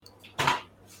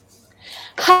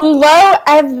Hello,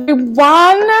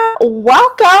 everyone.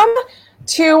 Welcome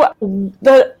to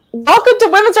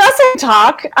Women's Wrestling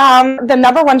Talk, the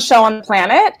number one show on the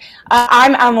planet.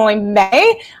 I'm Emily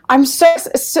May. I'm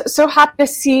so happy to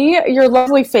see your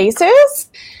lovely faces.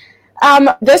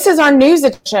 This is our news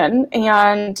edition,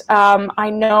 and I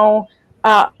know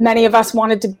many of us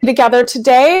wanted to be together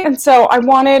today, and so I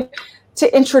wanted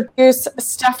to introduce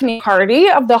Stephanie Hardy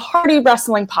of the Hardy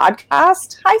Wrestling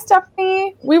Podcast. Hi,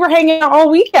 Stephanie. We were hanging out all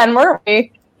weekend, weren't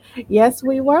we? Yes,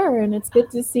 we were, and it's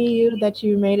good to see you that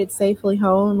you made it safely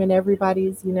home and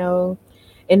everybody's, in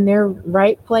their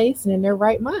right place and in their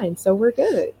right mind. So we're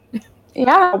good.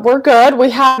 Yeah, we're good. We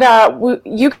had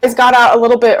you guys got out a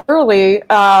little bit early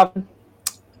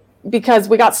because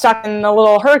we got stuck in the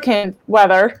little hurricane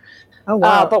weather. Oh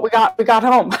wow! But we got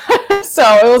home, so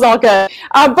it was all good.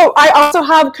 But I also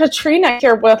have Katrina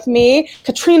here with me,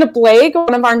 Katrina Blake,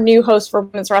 one of our new hosts for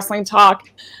Women's Wrestling Talk.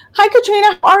 Hi,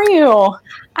 Katrina. How are you?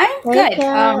 I'm good.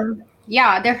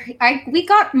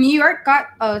 New York got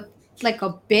a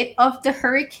bit of the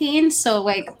hurricane, so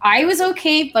I was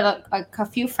okay, but a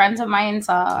few friends of mine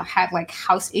had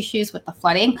house issues with the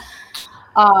flooding.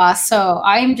 So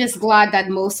I'm just glad that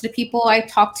most of the people I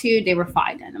talked to, they were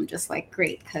fine, and I'm just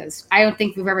great, because I don't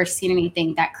think we've ever seen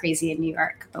anything that crazy in New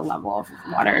York, the level of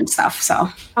water and stuff. So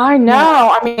I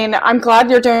know. I mean, I'm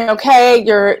glad you're doing okay.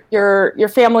 Your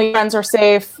family, friends are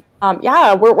safe. We're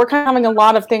kind of having a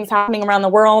lot of things happening around the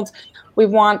world. We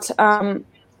want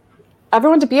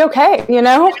everyone to be okay.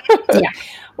 Yeah.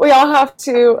 We all have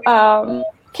to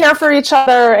care for each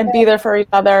other and be there for each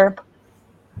other.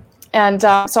 And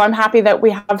so I'm happy that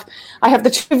I have the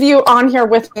two of you on here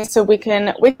with me, so we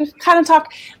can kind of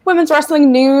talk women's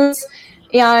wrestling news.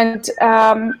 And this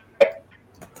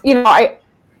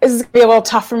is gonna be a little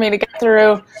tough for me to get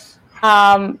through.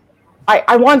 I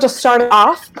wanted to start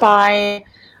off by,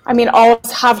 all of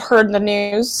us have heard the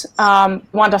news.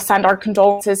 Want to send our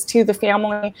condolences to the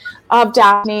family of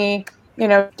Daphne,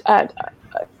 WCW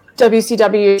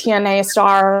TNA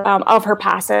star, of her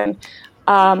passing.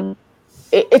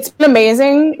 It's been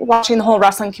amazing watching the whole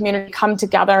wrestling community come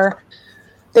together.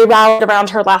 They rallied around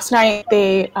her last night.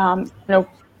 They,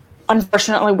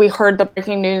 unfortunately, we heard the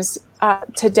breaking news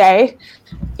today.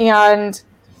 And,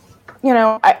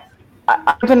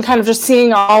 I've been kind of just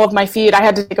seeing all of my feed. I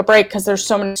had to take a break because there's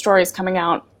so many stories coming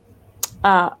out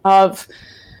of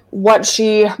what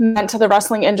she meant to the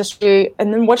wrestling industry,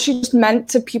 and then what she just meant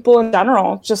to people in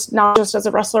general, just not just as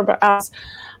a wrestler, but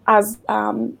as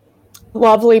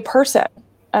lovely person.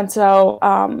 And so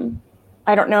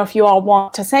I don't know if you all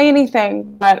want to say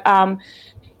anything, but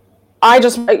I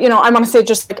just, I want to say,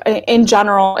 just in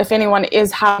general, if anyone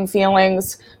is having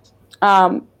feelings,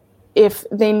 if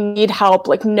they need help,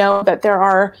 know that there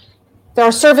are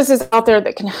services out there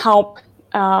that can help.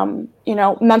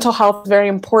 Mental health is very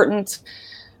important,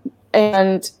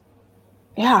 and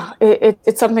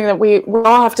it's something that we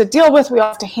all have to deal with. We all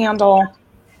have to handle.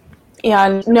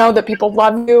 And know that people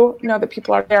love you, know that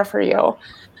people are there for you.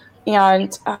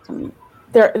 And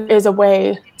there is a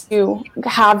way to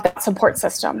have that support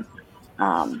system.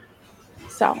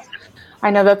 So I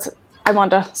know I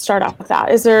want to start off with that.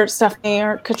 Is there, Stephanie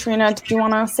or Katrina, do you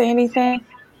want to say anything?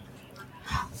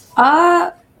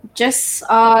 I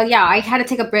had to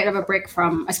take a bit of a break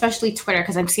from, especially Twitter,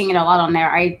 because I'm seeing it a lot on there.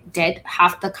 I did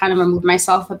have to kind of remove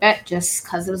myself a bit just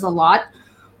because it was a lot.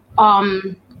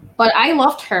 But I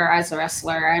loved her as a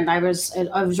wrestler, and I was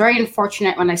very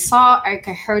unfortunate when I saw. I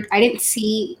didn't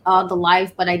see the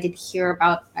live, but I did hear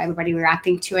about everybody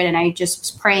reacting to it, and I just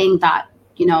was praying that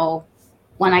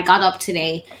when I got up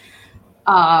today,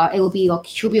 she'll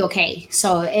be okay.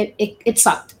 So it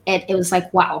sucked. It was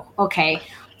wow, okay.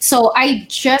 So I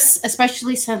just,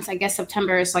 especially since I guess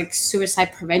September is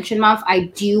Suicide Prevention Month,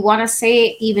 I do want to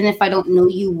say, even if I don't know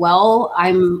you well,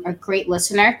 I'm a great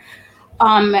listener,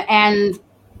 and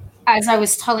as I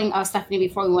was telling Stephanie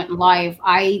before we went live,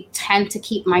 I tend to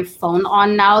keep my phone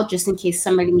on now just in case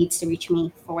somebody needs to reach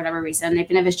me for whatever reason.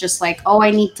 Even if it's just I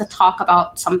need to talk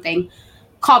about something,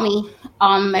 call me.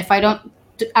 If I don't,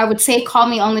 I would say call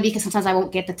me only because sometimes I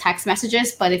won't get the text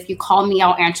messages. But if you call me,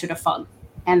 I'll answer the phone.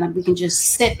 And then we can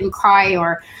just sit and cry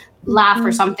or laugh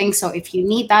or something. So if you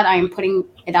need that, I am putting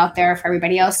it out there for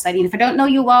everybody else. I mean, if I don't know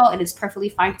you well, it is perfectly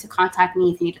fine to contact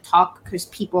me if you need to talk, because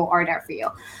people are there for you.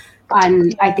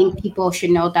 And I think people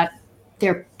should know that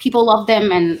people love them,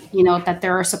 and that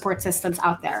there are support systems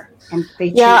out there, and they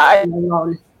shouldn't be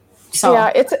alone. So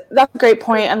that's a great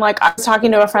point. And I was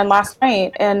talking to a friend last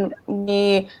night, and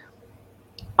I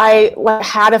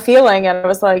had a feeling, and I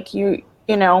was I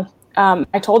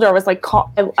told her, I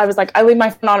was I leave my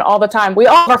phone on all the time. We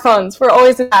all have our phones. We're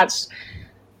always attached.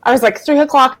 I was like,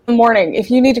 3:00 in the morning. If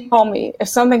you need to call me, if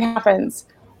something happens,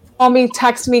 call me,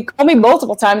 text me, call me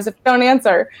multiple times if you don't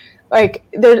answer. Like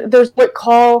there's what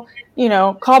call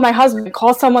my husband,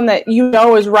 call someone that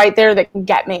is right there that can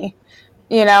get me,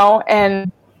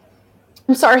 and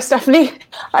I'm sorry, Stephanie.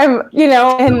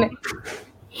 And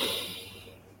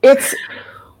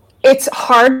it's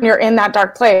hard when you're in that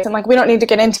dark place, and like we don't need to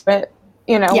get into it,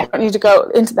 we don't need to go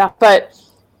into that, but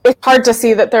it's hard to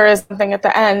see that there is something at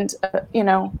the end,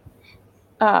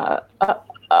 a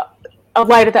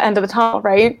light at the end of the tunnel,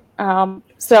 right?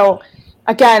 So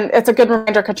again, it's a good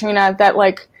reminder, Katrina, that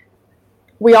like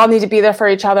we all need to be there for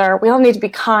each other. We all need to be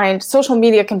kind. Social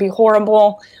media can be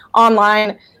horrible.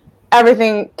 Online,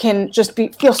 everything can just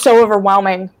feel so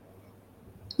overwhelming.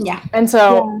 Yeah. And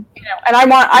so, and I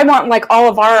want like all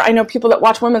of I know people that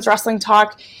watch Women's Wrestling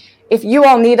Talk. If you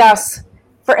all need us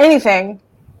for anything,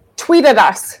 tweet at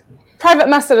us, private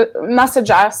message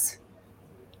us.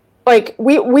 Like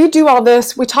we do all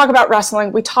this. We talk about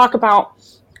wrestling. We talk about,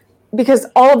 because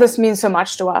all of this means so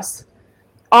much to us.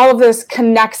 All of this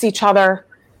connects each other.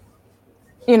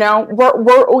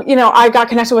 I got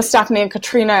connected with Stephanie and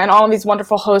Katrina and all of these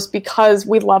wonderful hosts because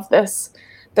we love this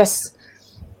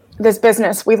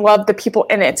business. We love the people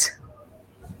in it.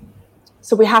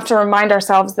 So we have to remind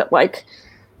ourselves that like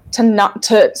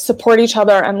to support each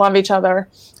other and love each other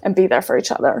and be there for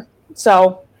each other.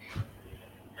 So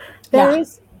there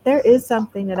is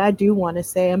something that I do want to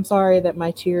say. I'm sorry that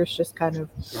my tears just kind of.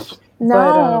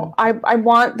 No, but, I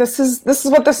want, this is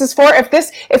what this is for.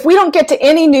 If we don't get to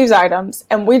any news items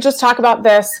and we just talk about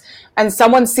this and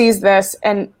someone sees this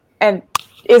and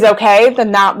is okay,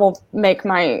 then that will make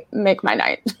my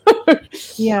night.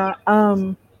 Yeah.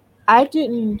 I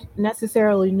didn't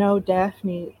necessarily know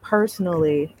Daphne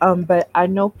personally, but I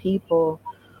know people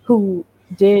who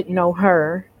did know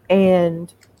her,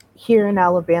 and here in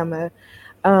Alabama,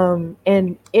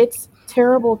 and it's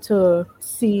terrible to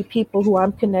see people who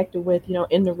I'm connected with,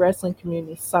 in the wrestling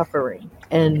community suffering.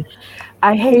 And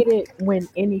I hate it when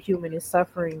any human is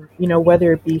suffering,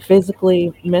 whether it be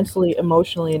physically, mentally,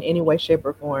 emotionally, in any way, shape,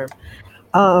 or form.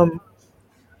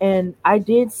 And I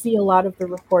did see a lot of the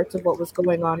reports of what was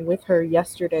going on with her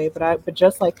yesterday, but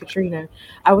just like Katrina,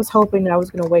 I was hoping that I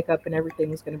was going to wake up and everything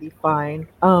was going to be fine.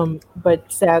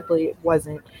 But sadly, it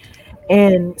wasn't.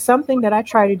 And something that I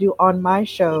try to do on my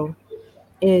show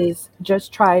is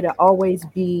just try to always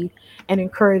be an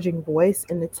encouraging voice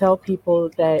and to tell people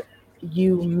that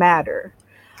you matter,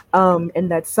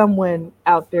 and that someone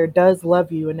out there does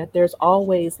love you, and that there's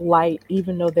always light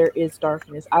even though there is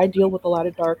darkness. I deal with a lot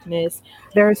of darkness.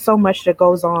 There is so much that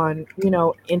goes on,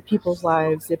 in people's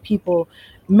lives that people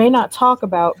may not talk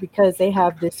about because they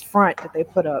have this front that they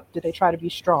put up, that they try to be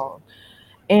strong.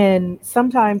 And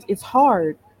sometimes it's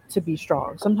hard to be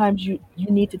strong. Sometimes you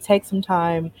need to take some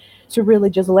time to really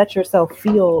just let yourself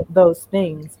feel those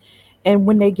things. And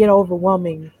when they get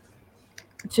overwhelming,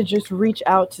 to just reach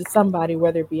out to somebody,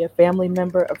 whether it be a family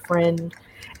member, a friend,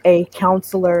 a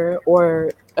counselor,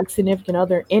 or a significant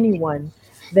other, anyone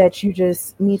that you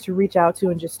just need to reach out to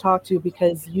and just talk to,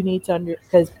 because you need to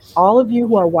because all of you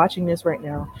who are watching this right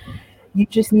now, you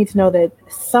just need to know that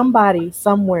somebody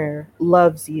somewhere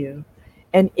loves you.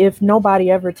 And if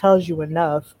nobody ever tells you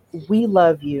enough, we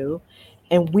love you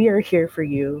and we are here for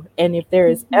you. And if there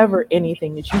is ever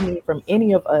anything that you need from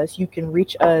any of us, you can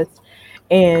reach us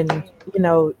and,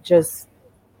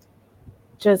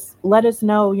 just let us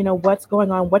know, what's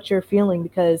going on, what you're feeling,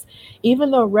 because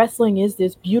even though wrestling is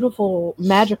this beautiful,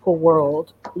 magical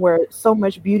world where so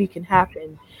much beauty can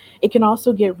happen, it can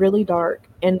also get really dark.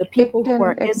 And the people who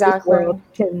are in this world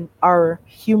are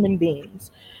human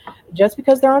beings. Just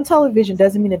because they're on television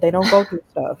doesn't mean that they don't go through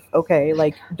stuff. Okay,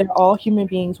 like they're all human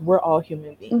beings. We're all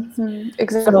human beings. Mm-hmm.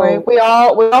 Exactly. So, we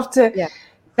have to. Yeah.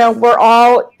 We're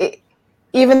all,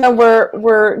 even though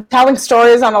we're telling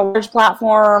stories on a large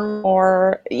platform,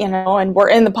 or and we're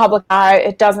in the public eye,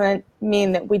 it doesn't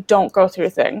mean that we don't go through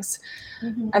things.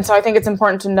 Mm-hmm. And so I think it's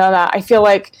important to know that. I feel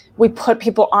like we put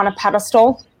people on a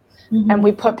pedestal, and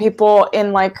we put people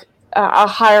in like a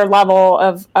higher level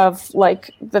of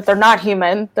like that they're not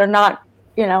human, they're not,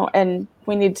 and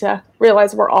we need to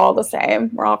realize we're all the same,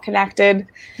 we're all connected.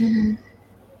 And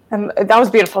that was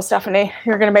beautiful, Stephanie.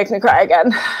 You're gonna make me cry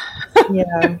again.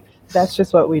 Yeah, that's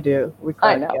just what we do. We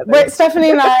cry together. But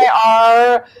Stephanie and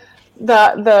I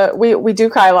are we do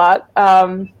cry a lot.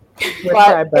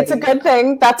 But it's a good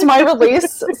thing. That's my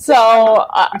release. So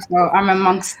I'm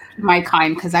amongst my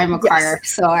kind because I'm a crier.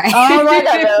 So oh my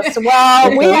goodness!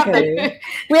 Well, we have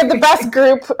the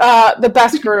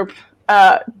best group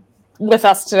with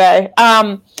us today.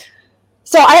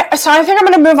 So I think I'm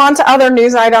going to move on to other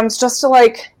news items just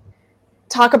to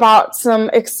talk about some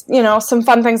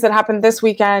fun things that happened this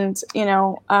weekend.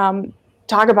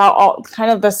 Talk about all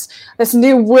kind of this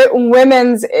new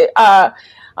women's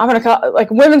I'm going to call it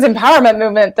like women's empowerment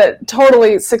movement that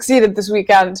totally succeeded this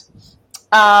weekend.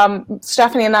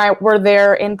 Stephanie and I were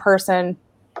there in person.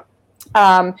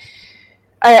 So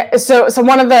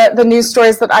one of the news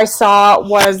stories that I saw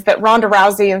was that Ronda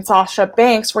Rousey and Sasha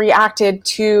Banks reacted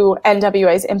to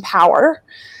NWA's Empower.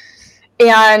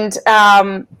 And,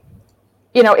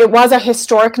 it was a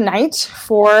historic night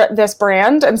for this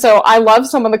brand. And so I love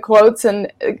some of the quotes and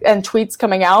tweets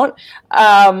coming out.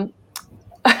 Ronda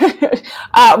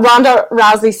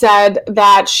Rousey said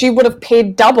that she would have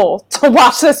paid double to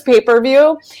watch this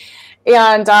pay-per-view.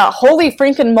 And holy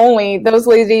freaking moly, those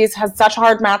ladies had such a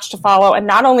hard match to follow and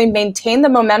not only maintained the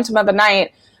momentum of the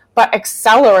night, but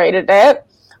accelerated it.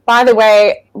 By the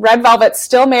way, Red Velvet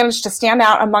still managed to stand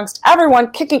out amongst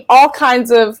everyone, kicking all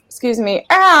kinds of,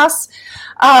 ass,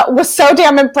 was so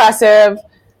damn impressive.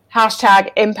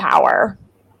 #Empower.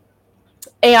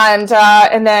 And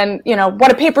then,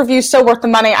 what a pay-per-view, so worth the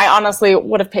money. I honestly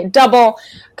would have paid double.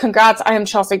 Congrats, I am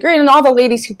Chelsea Green and all the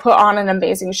ladies who put on an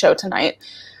amazing show tonight.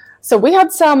 So we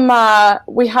had some,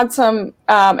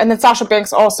 and then Sasha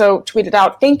Banks also tweeted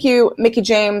out, "Thank you, Mickie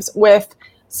James," with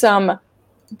some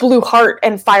blue heart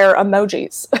and fire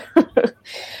emojis.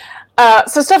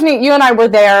 So Stephanie, you and I were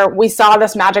there. We saw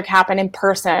this magic happen in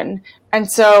person. And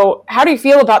so how do you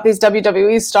feel about these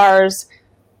WWE stars,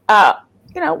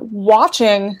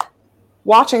 watching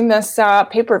this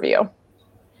pay-per-view?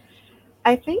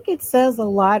 I think it says a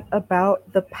lot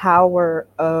about the power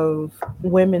of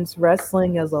women's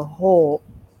wrestling as a whole.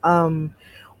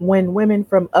 When women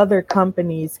from other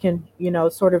companies can,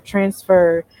 sort of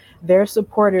transfer their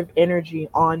supportive energy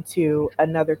onto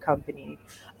another company,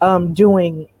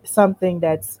 doing something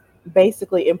that's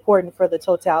basically important for the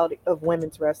totality of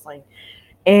women's wrestling.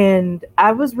 And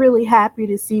I was really happy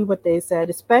to see what they said,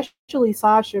 especially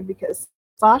Sasha, because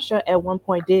Sasha at one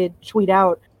point did tweet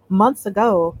out months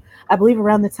ago, I believe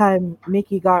around the time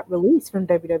Mickie got released from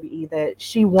WWE, that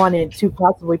she wanted to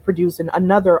possibly produce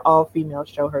another all-female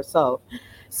show herself.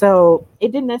 So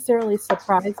it didn't necessarily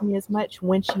surprise me as much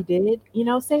when she did,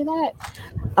 say that.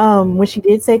 When she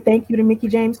did say thank you to Mickie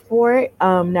James for it.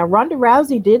 Now, Ronda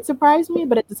Rousey did surprise me,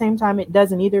 but at the same time, it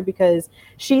doesn't either, because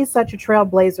she's such a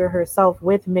trailblazer herself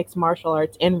with mixed martial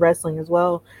arts and wrestling as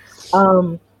well.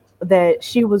 That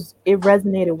it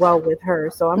resonated well with her.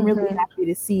 So I'm really happy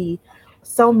to see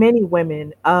so many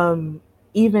women,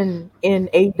 even in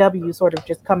AEW, sort of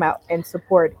just come out and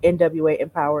support NWA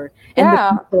Empower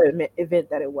and the event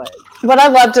that it was. What I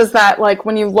loved is that, like,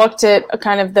 when you looked at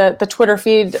kind of the Twitter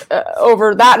feed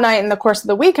over that night in the course of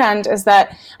the weekend, is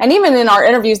that, and even in our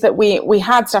interviews that we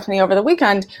had, Stephanie, over the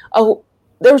weekend,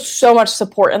 there was so much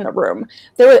support in the room.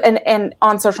 There was, and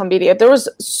on social media, there was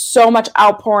so much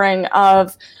outpouring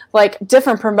of like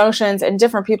different promotions and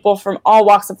different people from all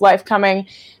walks of life coming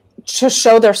to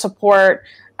show their support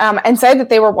and say that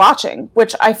they were watching,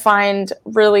 which I find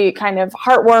really kind of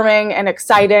heartwarming and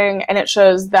exciting. And it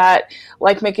shows that,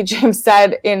 like Mickie James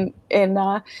said in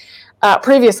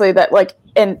previously, that like,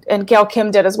 and Gail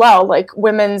Kim did as well, like,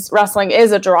 women's wrestling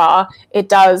is a draw. It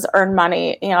does earn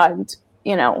money, and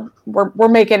we're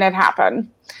making it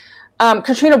happen.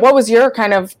 Katrina, what was your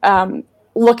kind of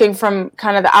looking from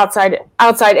kind of the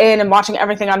outside in and watching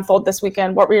everything unfold this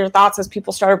weekend? What were your thoughts as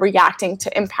people started reacting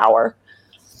to Empower?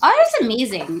 It's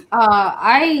amazing.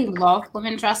 I love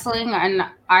women's wrestling, and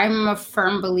I'm a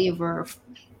firm believer of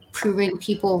proving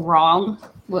people wrong.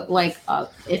 Like,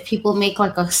 if people make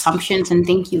like assumptions and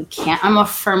think you can't, I'm a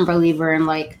firm believer in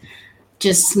like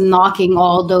just knocking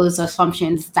all those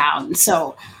assumptions down.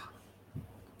 So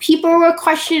people were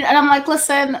questioning, and I'm like,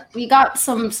 listen, we got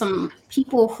some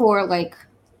people who are like,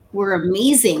 were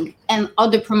amazing, and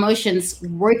other promotions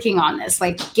working on this.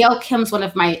 Like, Gail Kim's one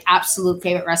of my absolute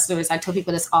favorite wrestlers. I tell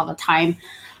people this all the time.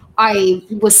 I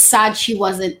was sad she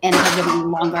wasn't in WWE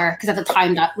longer, because at the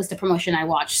time that was the promotion I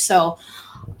watched. So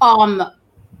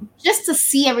just to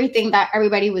see everything that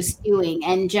everybody was doing,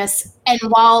 and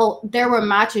while there were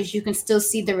matches, you can still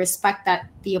see the respect that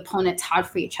the opponents had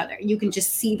for each other. You can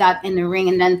just see that in the ring.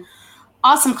 And then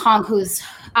Awesome Kong, who's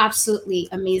absolutely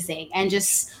amazing, and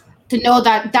just to know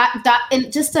that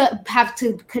and just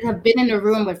could have been in the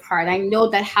room with her. And I know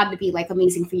that had to be like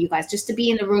amazing for you guys, just to be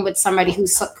in the room with somebody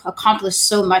who's accomplished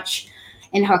so much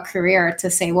in her career,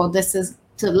 to say, well, this is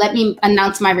to let me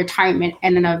announce my retirement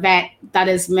in an event that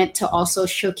is meant to also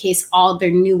showcase all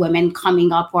the new women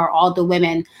coming up, or all the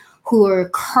women who are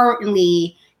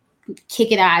currently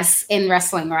kicking ass in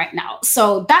wrestling right now.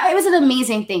 So that, it was an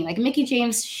amazing thing. Like, Mickie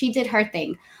James, she did her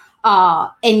thing.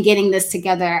 in getting this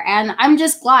together. And I'm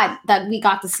just glad that we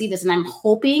got to see this. And I'm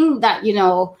hoping that,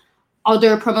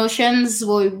 other promotions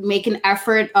will make an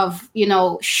effort of,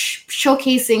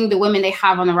 showcasing the women they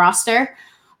have on the roster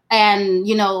and,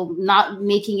 not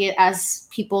making it, as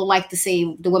people like to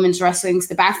say, the women's wrestling's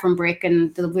the bathroom break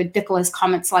and the ridiculous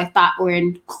comments like that, where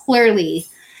clearly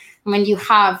when you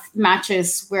have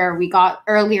matches where we got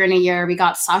earlier in the year, we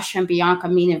got Sasha and Bianca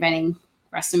main eventing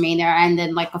WrestleMania, and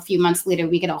then like a few months later,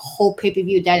 we get a whole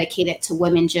pay-per-view dedicated to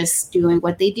women just doing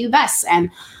what they do best. And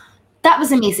that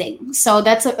was amazing. So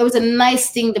it was a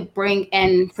nice thing to bring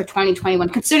in for 2021,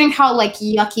 considering how like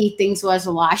yucky things was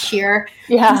last year.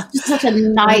 Yeah. It's just such a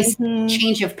nice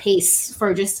change of pace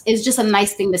it's just a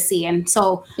nice thing to see. And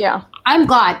so yeah, I'm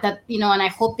glad that, and I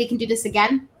hope they can do this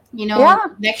again,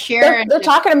 next year. They're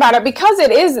talking about it because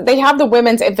they have the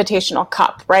Women's Invitational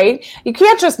Cup, right? You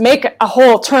can't just make a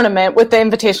whole tournament with the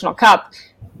Invitational Cup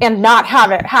and not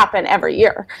have it happen every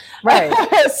year. Right.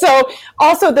 So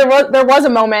also there was a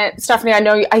moment, Stephanie, I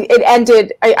know it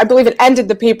ended, I believe it ended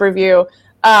the pay-per-view.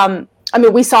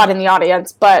 We saw it in the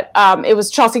audience, but it was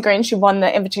Chelsea Green. She won the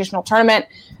Invitational Tournament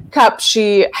Cup.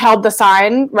 She held the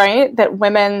sign, right, that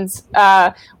women's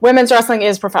wrestling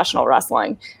is professional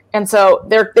wrestling. And so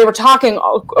they were talking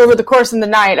over the course of the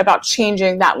night about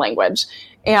changing that language.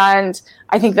 And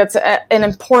I think that's an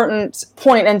important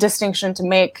point and distinction to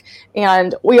make.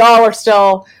 And we all are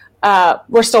still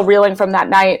we're still reeling from that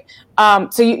night.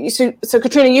 So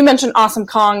Katrina, you mentioned Awesome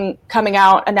Kong coming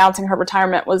out announcing her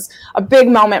retirement was a big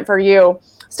moment for you.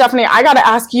 Stephanie, I got to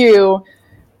ask you,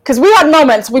 because we had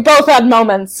moments. We both had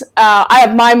moments. I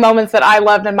have my moments that I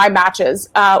loved in my matches.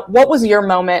 What was your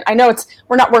moment? I know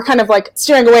we're kind of like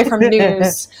steering away from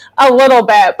news a little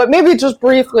bit, but maybe just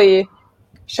briefly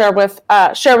share with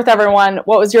everyone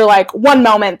what was your like one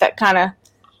moment that kind of.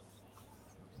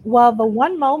 Well, the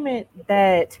one moment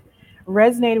that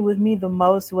resonated with me the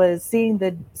most was seeing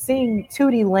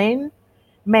Tootie Lynn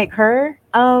make her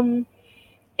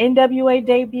NWA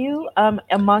debut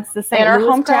amongst the St.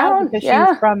 Louis hometown crowd, because she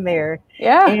was from there.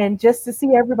 Yeah. And just to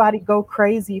see everybody go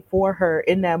crazy for her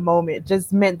in that moment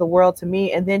just meant the world to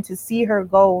me. And then to see her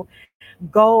go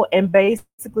and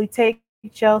basically take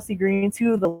Chelsea Green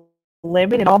to the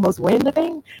limit and almost win the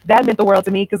thing, that meant the world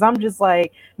to me, because I'm just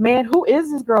like, man, who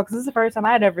is this girl? Because this is the first time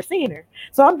I had ever seen her.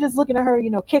 So I'm just looking at her,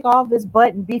 kick off this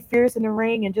butt and be fierce in the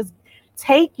ring and just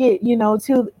take it,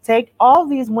 to take all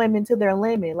these women to their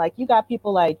limit. Like, you got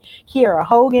people like Kiera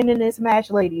Hogan in this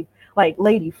match, Lady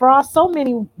Frost, so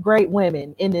many great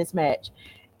women in this match.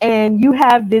 And you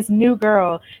have this new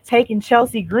girl taking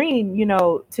Chelsea Green,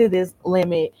 to this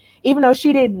limit. Even though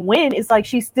she didn't win, it's like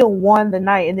she still won the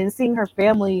night. And then seeing her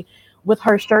family with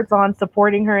her shirts on,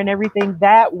 supporting her and everything,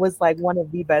 that was like one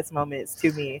of the best moments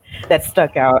to me that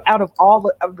stuck out of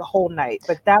all of the whole night.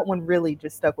 But that one really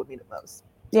just stuck with me the most.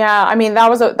 Yeah, I mean, that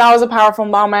was a powerful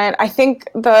moment. I think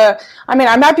I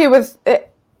might be with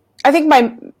it. I think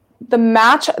the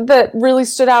match that really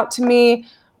stood out to me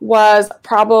was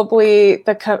probably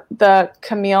the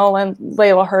Camille and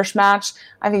Layla Hirsch match.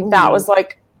 I think that was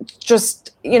like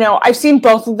just, I've seen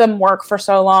both of them work for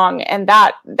so long, and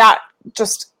that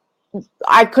just,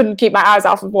 I couldn't keep my eyes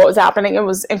off of what was happening. It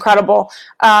was incredible.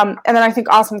 And then I think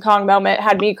Awesome Kong moment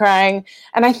had me crying.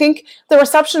 And I think the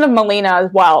reception of Melina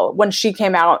as well, when she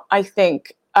came out, I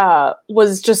think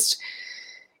was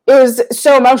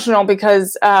so emotional,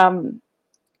 because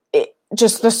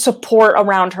just the support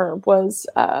around her was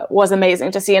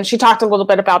amazing to see. And she talked a little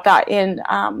bit about that in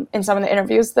some of the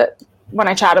interviews that when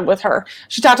I chatted with her.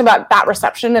 She talked about that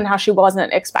reception and how she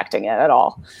wasn't expecting it at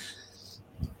all.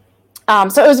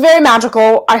 So it was very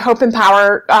magical. I hope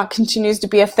Empower continues to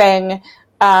be a thing,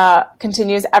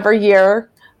 continues every year,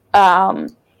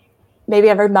 maybe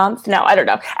every month. No, I don't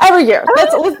know. Every year.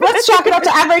 Let's chalk it up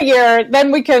to every year. Then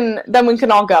we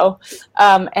can all go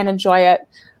and enjoy it.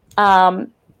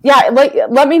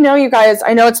 Let me know, you guys.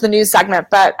 I know it's the news segment,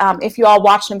 but if you all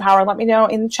watched Empower, let me know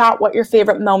in the chat what your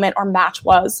favorite moment or match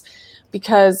was,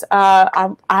 because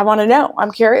I want to know.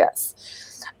 I'm curious.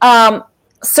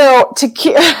 So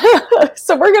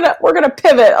we're gonna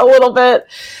pivot a little bit,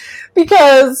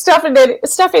 because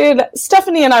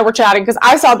Stephanie and I were chatting, because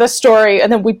I saw this story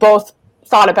and then we both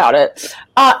thought about it.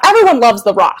 Everyone loves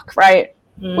The Rock, right?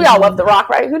 Mm-hmm. We all love The Rock,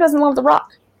 right? Who doesn't love The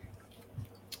Rock?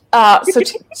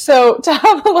 So to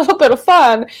have a little bit of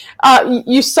fun,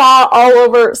 you saw all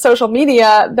over social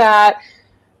media that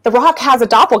The Rock has a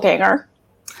doppelganger.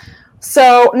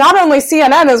 So not only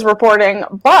CNN is reporting,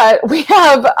 but we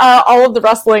have all of the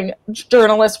wrestling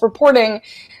journalists reporting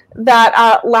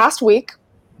that last week,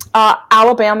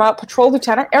 Alabama Patrol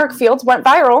Lieutenant Eric Fields went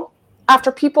viral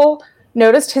after people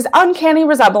noticed his uncanny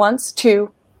resemblance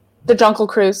to the Jungle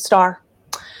Cruise star.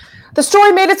 The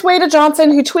story made its way to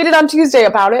Johnson, who tweeted on Tuesday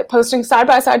about it, posting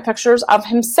side-by-side pictures of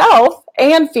himself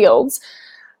and Fields.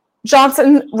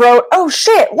 Johnson wrote, "Oh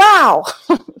shit, wow."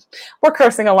 We're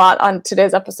cursing a lot on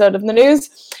today's episode of the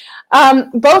news.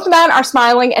 Both men are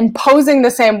smiling and posing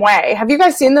the same way. Have you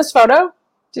guys seen this photo?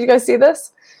 Did you guys see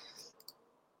this?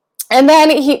 And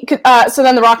then so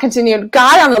then The Rock continued,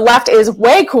 "Guy on the left is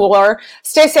way cooler.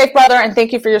 Stay safe, brother, and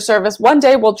thank you for your service. One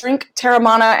day we'll drink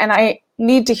Terramana, and I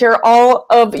need to hear all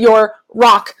of your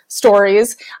rock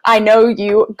stories. I know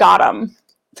you got them."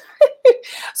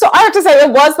 So I have to say,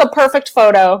 it was the perfect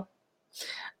photo.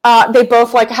 They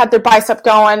both like had their bicep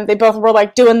going. They both were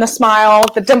like doing the smile,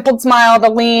 the dimpled smile, the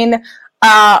lean.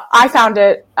 I found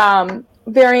it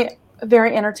very,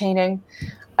 very entertaining.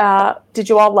 Did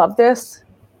you all love this?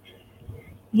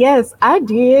 Yes, I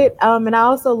did. And I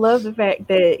also love the fact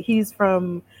that he's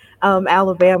from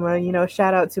Alabama. You know,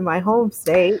 shout out to my home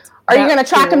state. Are you going to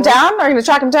track him down? Are you going to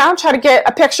track him down? Try to get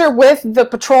a picture with the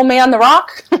patrolman, The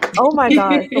Rock? Oh my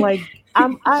gosh! Like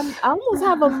I almost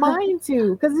have a mind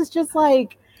to, because it's just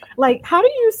like how do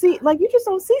you see, like, you just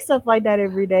don't see stuff like that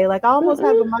every day. Like I almost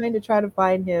have a mind to try to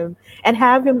find him and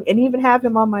have him, and even have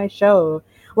him on my show.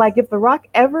 Like if The Rock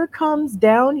ever comes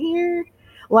down here,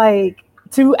 like,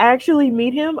 to actually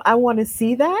meet him, I want to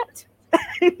see that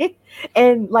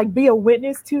and like be a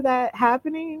witness to that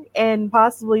happening and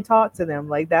possibly talk to them.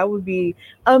 Like that would be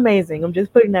amazing. I'm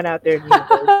just putting that out there.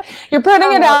 You're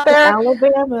putting it out there.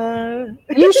 Alabama.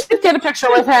 You should get a picture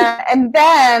with him and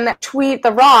then tweet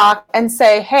The Rock and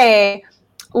say, "Hey,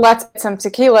 let's get some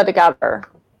tequila together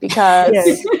because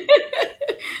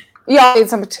you all need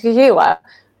some tequila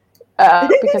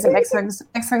because it makes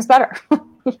things better."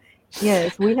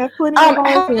 Yes, we have plenty of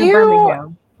bars in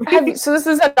Birmingham. So this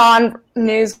is a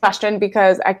non-news question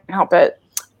because I can't help it.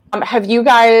 Have you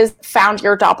guys found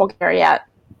your doppelganger yet?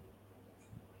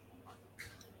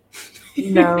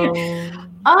 No.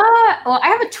 Well, I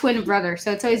have a twin brother,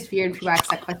 so it's always weird when people ask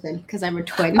that question because I'm a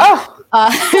twin.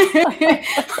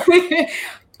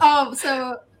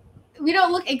 So we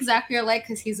don't look exactly alike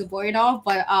because he's a boy and all,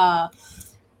 but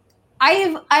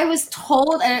I was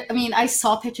told, I mean, I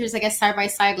saw pictures, I guess, side by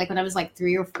side, like when I was like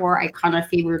 3 or 4, I kind of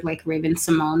favored like Raven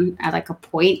Simone at like a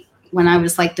point when I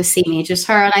was like the same age as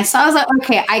her. And I was like,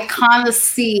 okay, I kind of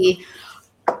see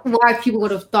why people would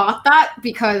have thought that,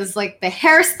 because like the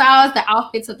hairstyles, the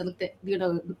outfits of the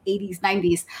 80s,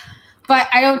 90s. But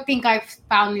I don't think I've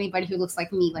found anybody who looks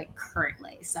like me like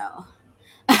currently. So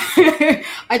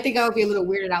I think I would be a little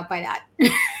weirded out by that.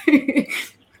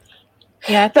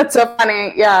 Yeah, that's so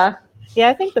funny. Yeah. Yeah,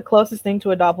 I think the closest thing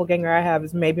to a doppelganger I have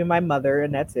is maybe my mother,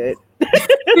 and that's it. That's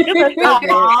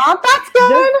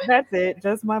good. That's it.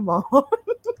 Just my mom.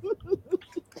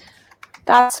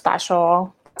 That's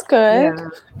special. That's good.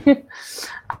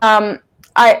 Yeah.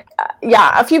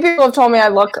 A few people have told me I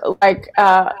look like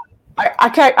I'm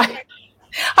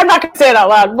not gonna say it out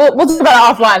loud. We'll talk about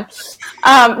it offline.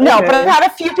 No, okay. But I've had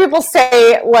a few people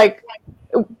say like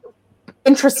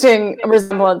interesting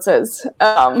resemblances.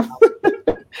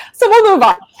 So we'll move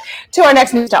on to our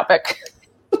next news topic.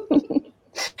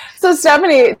 So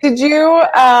Stephanie, did you?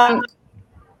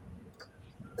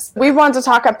 We want to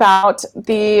talk about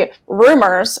the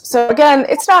rumors. So again,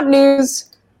 it's not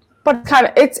news, but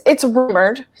it's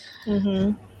rumored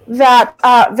that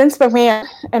Vince McMahon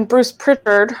and Bruce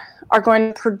Pritchard are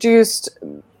going to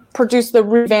produce the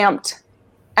revamped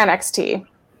NXT.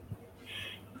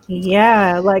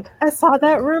 Yeah, like I saw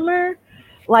that rumor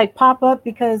like pop up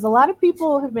because a lot of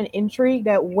people have been intrigued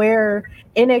at where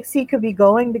NXT could be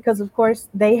going, because of course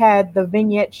they had the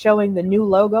vignette showing the new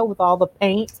logo with all the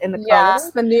paint and the colors.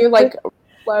 Yes, the new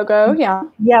logo,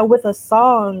 yeah, with a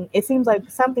song. It seems like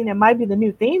something that might be the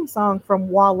new theme song from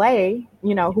Wale,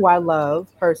 who I love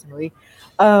personally.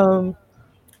 So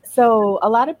a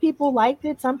lot of people liked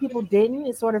it, some people didn't.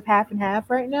 It's sort of half and half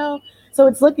right now. So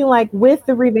it's looking like with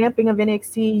the revamping of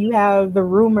NXT, you have the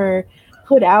rumor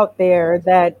put out there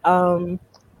that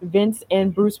Vince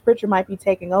and Bruce Pritchard might be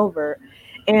taking over.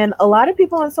 And a lot of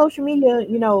people on social media,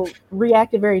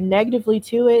 reacted very negatively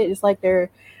to it. It's like they're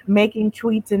making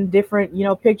tweets and different,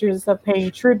 pictures and stuff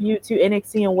paying tribute to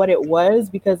NXT and what it was,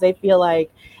 because they feel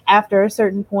like after a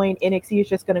certain point, NXT is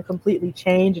just going to completely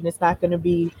change and it's not going to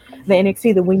be the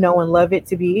NXT that we know and love it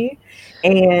to be.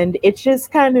 And it's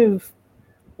just kind of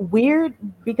weird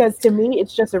because to me,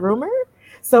 it's just a rumor.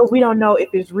 So we don't know if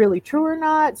it's really true or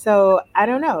not. So I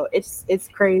don't know. It's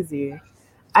crazy.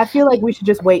 I feel like we should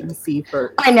just wait and see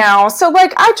first. I know. So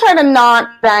like I try to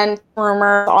not bend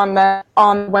rumors on the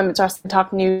Women's Wrestling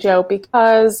Talk news show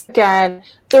because again,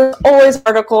 there's always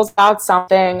articles about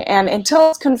something, and until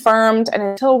it's confirmed and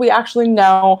until we actually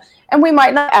know, and we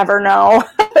might not ever know,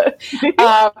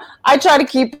 I try to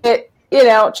keep it,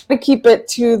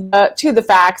 to the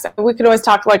facts. We could always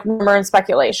talk like rumor and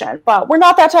speculation, but we're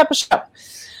not that type of show.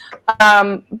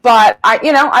 But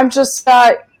I'm just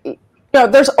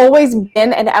there's always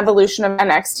been an evolution of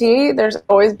NXT. There's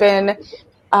always been,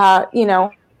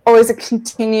 always a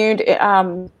continued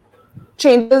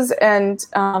changes and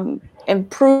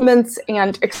improvements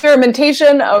and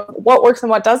experimentation of what works and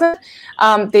what doesn't.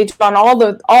 They do on all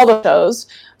the shows,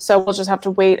 so we'll just have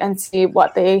to wait and see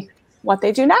what they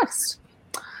do next.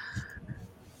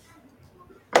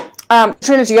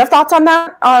 Trina, do you have thoughts on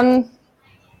that? On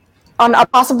a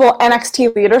possible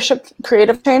NXT leadership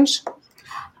creative change?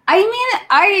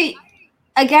 I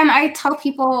tell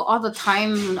people all the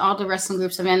time in all the wrestling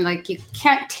groups I'm in, like, you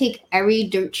can't take every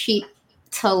dirt sheet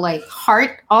to like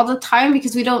heart all the time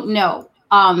because we don't know.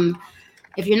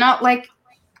 If you're not like,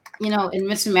 in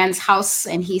Mr. Man's house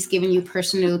and he's giving you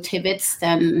personal tidbits,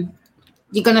 then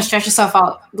you're gonna stretch yourself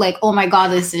out like, oh my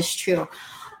God, is this true?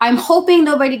 I'm hoping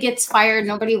nobody gets fired,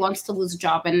 nobody wants to lose a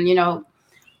job, and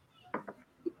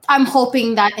I'm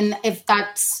hoping that, and if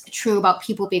that's true about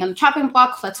people being on the chopping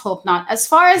block, let's hope not. As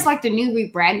far as like the new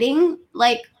rebranding,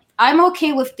 like I'm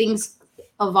okay with things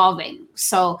evolving.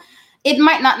 So it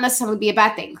might not necessarily be a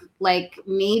bad thing. Like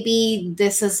maybe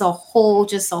this is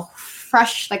just a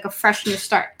fresh new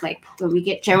start. Like when we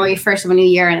get January 1st of a new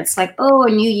year and it's like, oh, a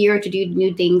new year to do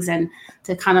new things and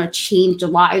to kind of change the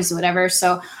lives or whatever.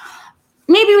 So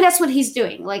maybe that's what he's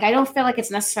doing. Like, I don't feel like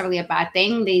it's necessarily a bad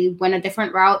thing. They went a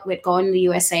different route with going to the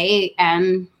USA,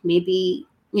 and maybe,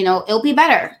 it'll be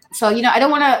better. So, I don't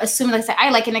want to assume, like I said, I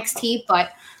like NXT,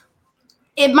 but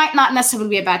it might not necessarily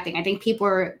be a bad thing. I think people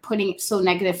are putting so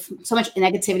much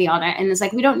negativity on it. And it's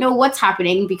like, we don't know what's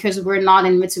happening because we're not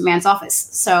in Vince McMahon's office.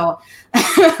 So,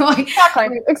 exactly.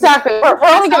 We're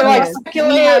only going to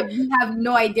speculate. We have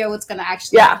no idea what's going to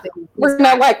actually happen. We're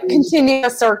going to continue a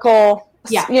circle.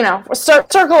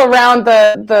 Circle around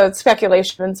the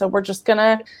speculation, and so we'll just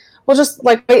wait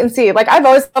and see. Like, I've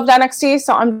always loved NXT,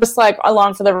 so I'm just like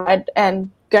along for the ride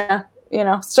and gonna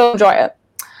still enjoy it.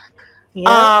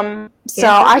 So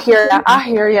I hear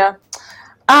you.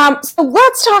 So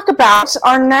let's talk about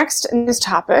our next news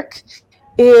topic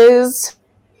is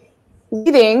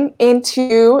leading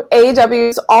into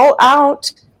AEW's All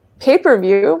Out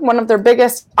pay-per-view, one of their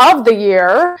biggest of the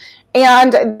year.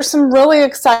 And there's some really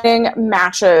exciting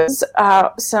matches,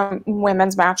 some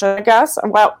women's matches, I guess.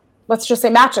 Well, let's just say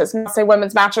matches, not say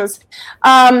women's matches.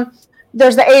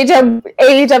 There's the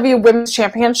AEW Women's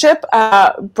Championship,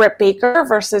 Britt Baker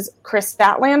versus Chris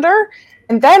Statlander.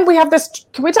 And then we have this,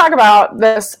 can we talk about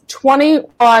this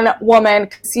 21-woman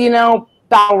casino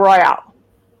battle royale?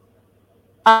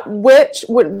 Which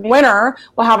winner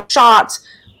will have a shot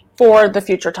for the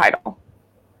future title.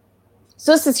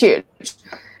 So this is huge.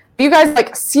 You guys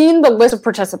seen the list of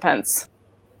participants?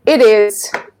 It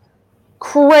is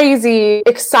crazy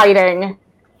exciting.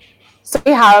 So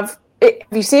we have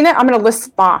you seen it? I'm going to list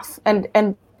them off, and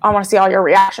I want to see all your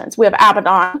reactions. We have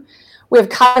Abaddon. We have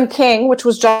Kylan King, which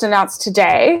was just announced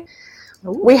today.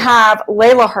 Ooh. We have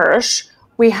Layla Hirsch.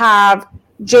 We have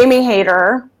Jamie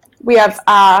Hayter. We have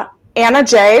Anna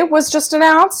Jay was just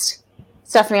announced.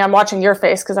 Stephanie, I'm watching your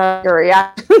face because I have your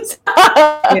reactions.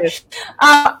 Yes.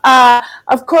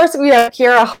 Of course, we have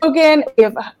Kiera Hogan. We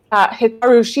have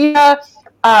Hikaru Shida.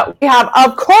 We have,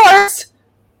 of course,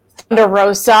 Thunder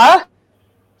Rosa.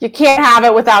 You can't have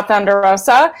it without Thunder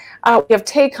Rosa. We have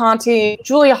Tay Conti,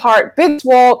 Julia Hart, Big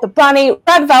Swole, The Bunny,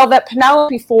 Red Velvet,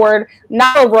 Penelope Ford,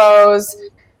 Nyla Rose.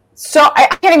 So I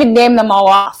can't even name them all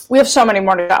off. We have so many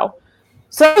more to go.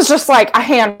 So it was just like a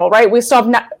handful, right? We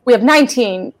have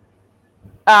 19.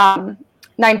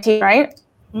 19, right?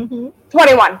 Mm-hmm.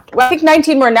 21. Well, I think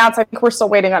 19 were announced. I think we're still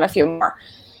waiting on a few more.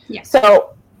 Yeah.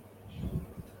 So,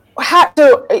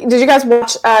 did you guys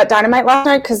watch Dynamite last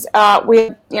night? Because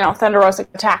we, Thunder Rosa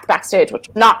attacked backstage, which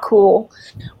was not cool.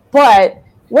 But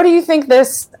what do you think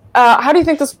how do you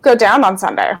think this will go down on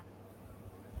Sunday?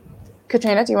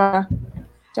 Katrina, do you want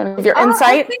to give your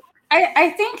insight?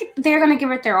 I think they're going to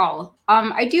give it their all.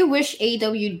 I do wish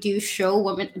AEW do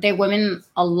show their women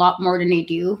a lot more than they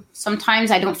do.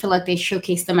 Sometimes I don't feel like they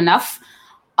showcase them enough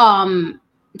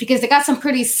because they got some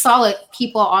pretty solid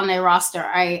people on their roster.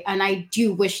 I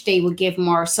do wish they would give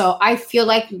more. So I feel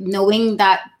like knowing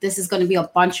that this is going to be a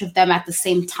bunch of them at the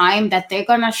same time, that they're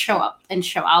going to show up and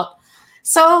show out.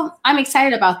 So I'm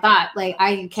excited about that. Like,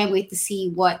 I can't wait to see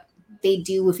what they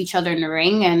do with each other in the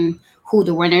ring and who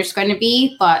the winner is going to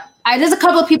be. But there's a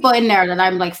couple of people in there that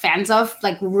I'm like fans of,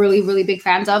 like really, really big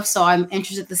fans of. So I'm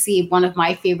interested to see if one of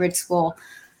my favorites will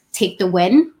take the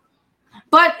win.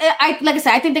 But like I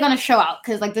said, I think they're going to show out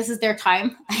because like this is their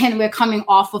time and we're coming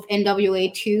off of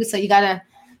NWA too. So you got to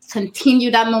continue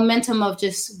that momentum of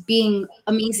just being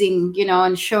amazing, you know,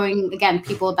 and showing again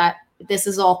people that this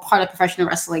is all part of professional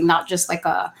wrestling, not just like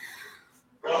a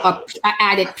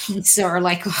added piece or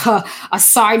like a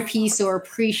side piece or a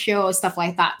pre-show or stuff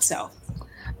like that. So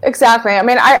exactly. I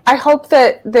mean, I hope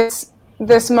that this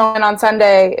moment on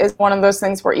Sunday is one of those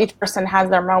things where each person has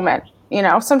their moment. You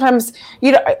know, sometimes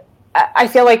I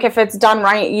feel like if it's done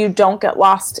right, you don't get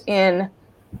lost in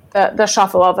the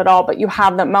shuffle of it all, but you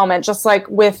have that moment. Just like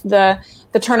with the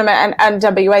tournament and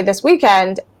NWA this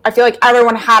weekend, I feel like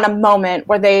everyone had a moment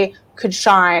where they could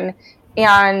shine,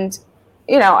 and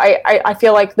you know, I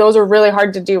feel like those are really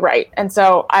hard to do right. And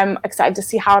so I'm excited to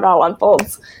see how it all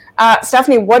unfolds.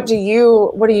 Stephanie, what do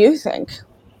you think?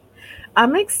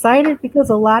 I'm excited because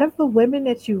a lot of the women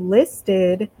that you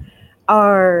listed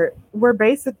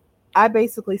I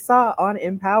basically saw on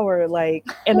Empower, like,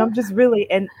 and I'm just really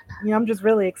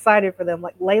excited for them.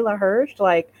 Like Layla Hirsch,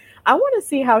 like I want to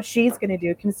see how she's going to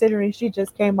do, considering she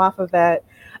just came off of that.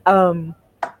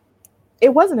 It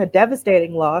wasn't a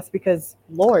devastating loss because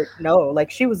Lord, no,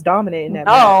 like she was dominant in that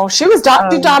match. Oh, she was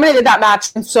she dominated that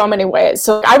match in so many ways.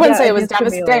 So I wouldn't say it was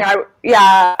devastating.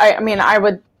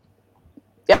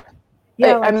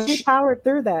 She powered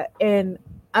through that, and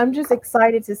I'm just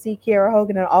excited to see Kiera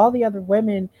Hogan and all the other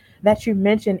women that you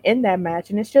mentioned in that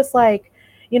match. And it's just like,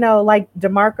 you know, like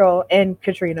DeMarco and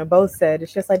Katrina both said,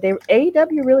 it's just like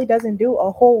AEW really doesn't do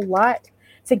a whole lot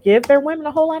to give their women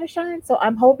a whole lot of shine. So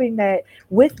I'm hoping that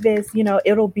with this, you know,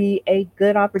 it'll be a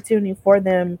good opportunity for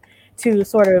them to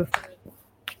sort of,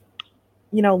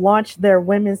 you know, launch their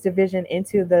women's division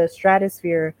into the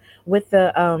stratosphere with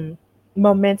the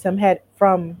momentum head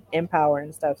from Empower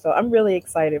and stuff. So I'm really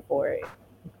excited for it.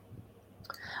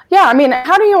 Yeah, I mean,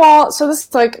 how do you all, so this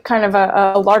is like kind of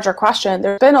a larger question.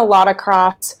 There's been a lot of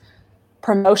cross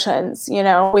promotions, you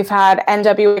know, we've had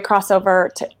NWA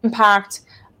crossover to Impact.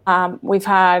 We've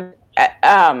had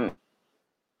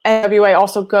NWA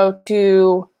also go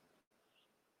to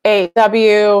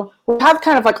AEW. We've had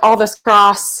kind of like all this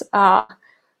cross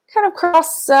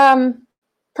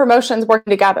promotions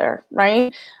working together,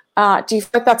 right? Do you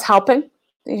feel like that's helping?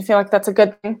 Do you feel like that's a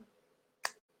good thing?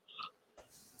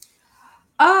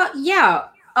 Yeah.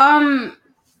 I'm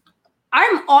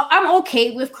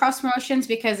okay with cross promotions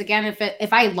because again,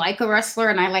 if I like a wrestler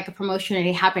and I like a promotion and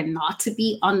they happen not to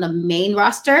be on the main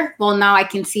roster, well, now I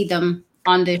can see them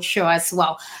on the show as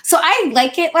well. So I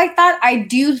like it like that. I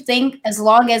do think as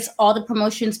long as all the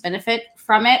promotions benefit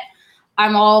from it,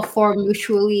 I'm all for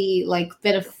mutually like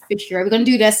beneficiary. We're gonna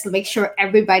do this to make sure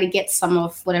everybody gets some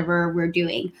of whatever we're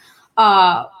doing.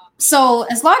 So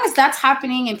as long as that's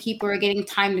happening and people are getting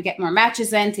time to get more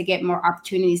matches in, to get more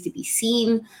opportunities to be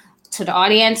seen to the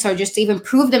audience, or just to even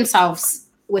prove themselves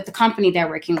with the company they're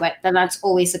working with, then that's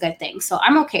always a good thing. So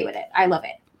I'm okay with it. I love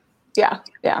it. Yeah.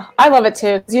 I love it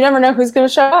too, because you never know who's going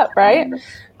to show up, right?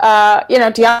 You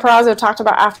know, Deonna Purrazzo talked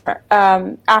about after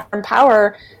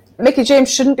Empower, Mickie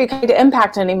James shouldn't be coming to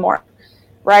Impact anymore,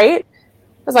 right?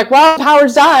 It's like, well,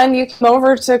 Empower's done. You came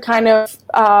over to kind of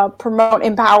promote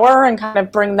Empower and kind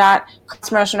of bring that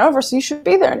promotion over, so you shouldn't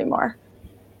be there anymore.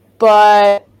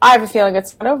 But I have a feeling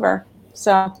it's not over.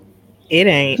 So it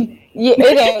ain't. Yeah,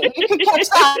 it ain't. You can catch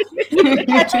that. You can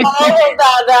catch all of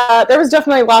that. There was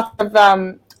definitely lots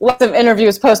of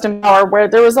interviews post Empower where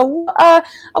there was a lot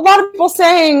of people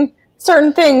saying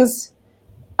certain things,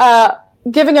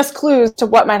 giving us clues to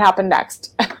what might happen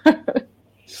next.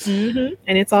 Mm-hmm.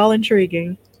 And it's all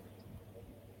intriguing.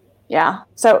 Yeah.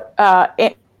 So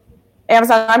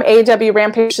Amazon AEW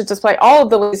Rampage should display all of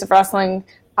the ladies of wrestling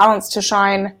talents to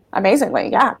shine amazingly.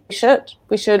 Yeah, we should.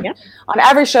 Yeah. On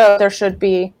every show there should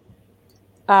be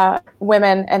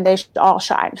women, and they should all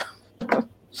shine.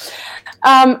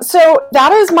 So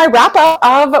that is my wrap up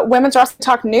of Women's Wrestling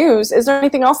Talk news. Is there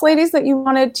anything else, ladies, that you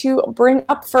wanted to bring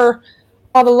up for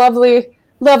all the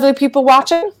lovely people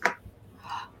watching?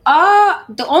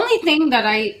 The only thing that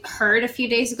I heard a few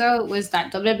days ago was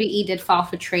that WWE did file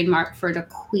for trademark for the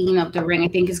Queen of the Ring. I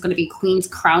think it's going to be Queen's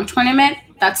Crown Tournament.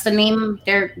 That's the name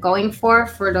they're going for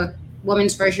the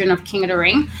women's version of King of the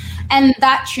Ring. And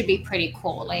that should be pretty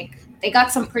cool. Like, they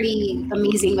got some pretty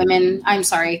amazing women. I'm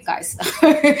sorry, guys.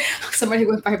 Somebody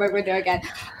went by my window again.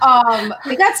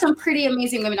 They got some pretty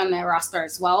amazing women on their roster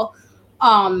as well.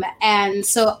 And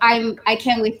so I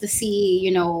can't wait to see,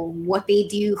 you know, what they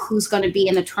do, who's going to be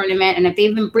in the tournament, and if they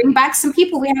even bring back some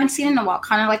people we haven't seen in a while,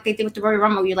 kind of like they did with the Royal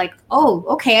Rumble. You're like, oh,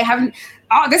 okay,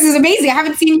 this is amazing. I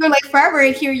haven't seen you like forever,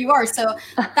 and here you are. So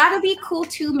that'll be cool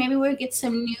too. Maybe we'll get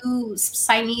some new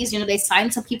signees. You know, they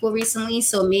signed some people recently,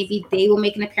 so maybe they will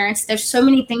make an appearance. There's so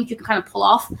many things you can kind of pull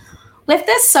off with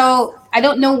this. So I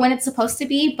don't know when it's supposed to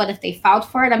be, but if they filed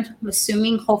for it, I'm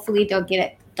assuming hopefully they'll get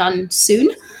it done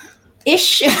soon.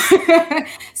 Ish.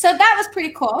 So that was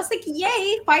pretty cool. I was like,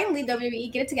 yay, finally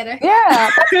WWE, get it together. Yeah,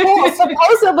 that's cool.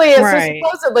 Supposedly,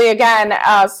 supposedly again,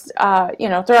 you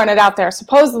know, throwing it out there,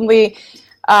 supposedly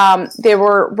they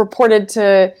were reported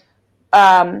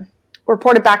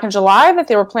back in July that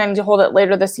they were planning to hold it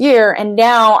later this year. And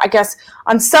now I guess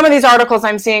on some of these articles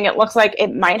I'm seeing, it looks like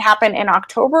it might happen in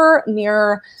October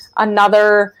near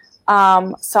another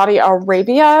Saudi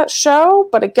Arabia show.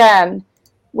 But again,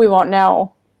 we won't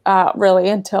know really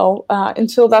until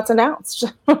that's announced.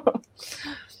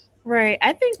 Right.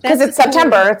 I think because it's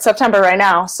September. It's September right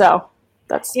now, so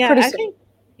that's pretty soon.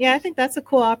 I think that's a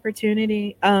cool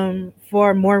opportunity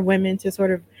for more women to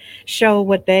sort of show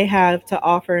what they have to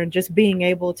offer, and just being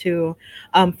able to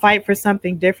fight for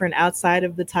something different outside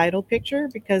of the title picture.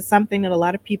 Because something that a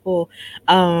lot of people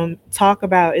talk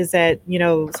about is that, you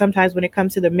know, sometimes when it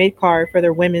comes to the mid card for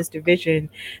their women's division,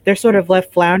 they're sort of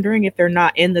left floundering if they're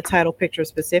not in the title picture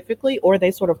specifically, or they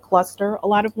sort of cluster a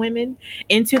lot of women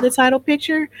into the title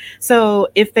picture. So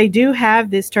if they do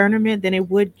have this tournament, then it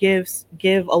would give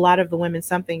a lot of the women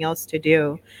something else to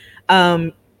do.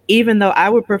 Even though I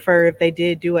would prefer if they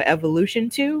did do an Evolution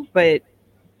too, but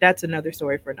that's another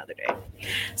story for another day.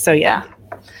 So yeah,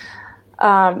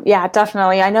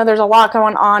 definitely. I know there's a lot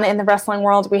going on in the wrestling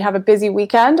world. We have a busy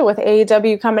weekend with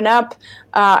AEW coming up,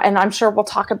 and I'm sure we'll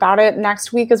talk about it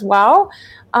next week as well.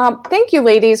 Thank you,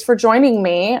 ladies, for joining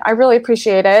me. I really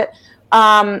appreciate it.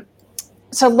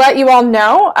 So let you all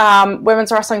know,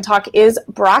 Women's Wrestling Talk is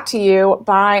brought to you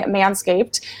by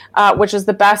Manscaped, which is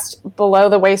the best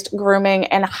below-the-waist grooming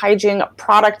and hygiene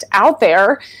product out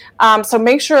there. So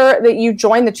make sure that you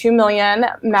join the 2 million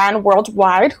men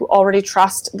worldwide who already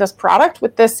trust this product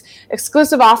with this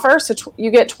exclusive offer. So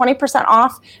you get 20%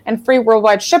 off and free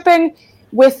worldwide shipping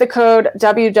with the code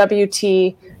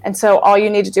WWT. And so all you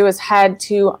need to do is head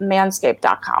to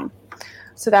manscaped.com.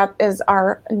 So that is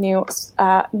our new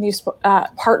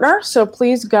partner. So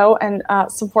please go and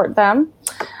support them.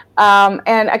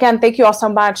 And again, thank you all so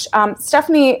much.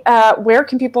 Stephanie, where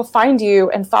can people find you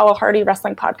and follow Hardy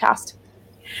Wrestling Podcast?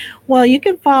 Well, you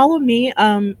can follow me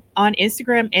on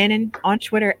Instagram and on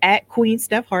Twitter at Queen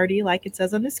Steph Hardy, like it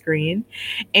says on the screen.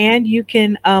 And you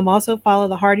can also follow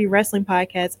the Hardy Wrestling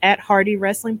Podcast at Hardy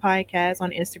Wrestling Podcast on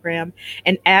Instagram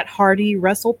and at Hardy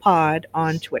Wrestle Pod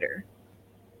on Twitter.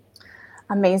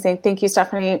 Amazing. Thank you,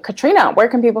 Stephanie. Katrina, where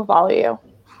can people follow you?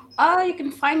 You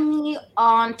can find me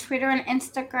on Twitter and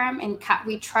Instagram, and Cat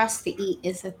We Trust. The E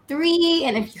is a 3.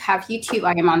 And if you have YouTube,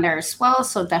 I am on there as well.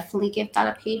 So definitely give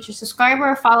that a page, a subscriber,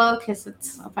 or follow, because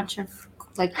it's a bunch of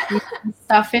like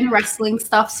stuff and wrestling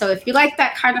stuff. So if you like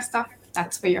that kind of stuff,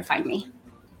 that's where you'll find me.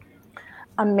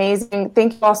 Amazing.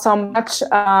 Thank you all so much.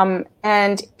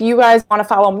 And if you guys want to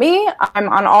follow me, I'm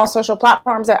on all social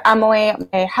platforms at Emily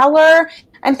May Heller.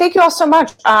 And thank you all so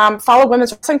much. Follow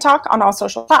Women's Wrestling Talk on all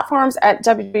social platforms at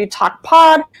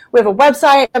WWTalkPod. We have a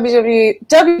website,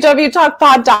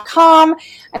 www.talkpod.com.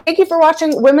 And thank you for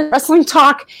watching Women's Wrestling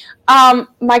Talk.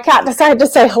 My cat decided to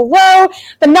say hello.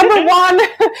 The number one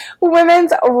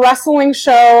women's wrestling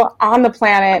show on the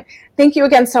planet. Thank you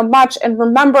again so much. And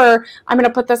remember, I'm going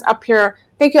to put this up here.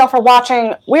 Thank you all for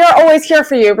watching. We are always here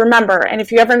for you, remember. And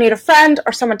if you ever need a friend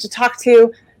or someone to talk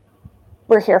to,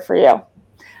 we're here for you.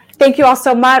 Thank you all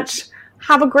so much.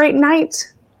 Have a great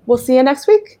night. We'll see you next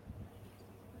week.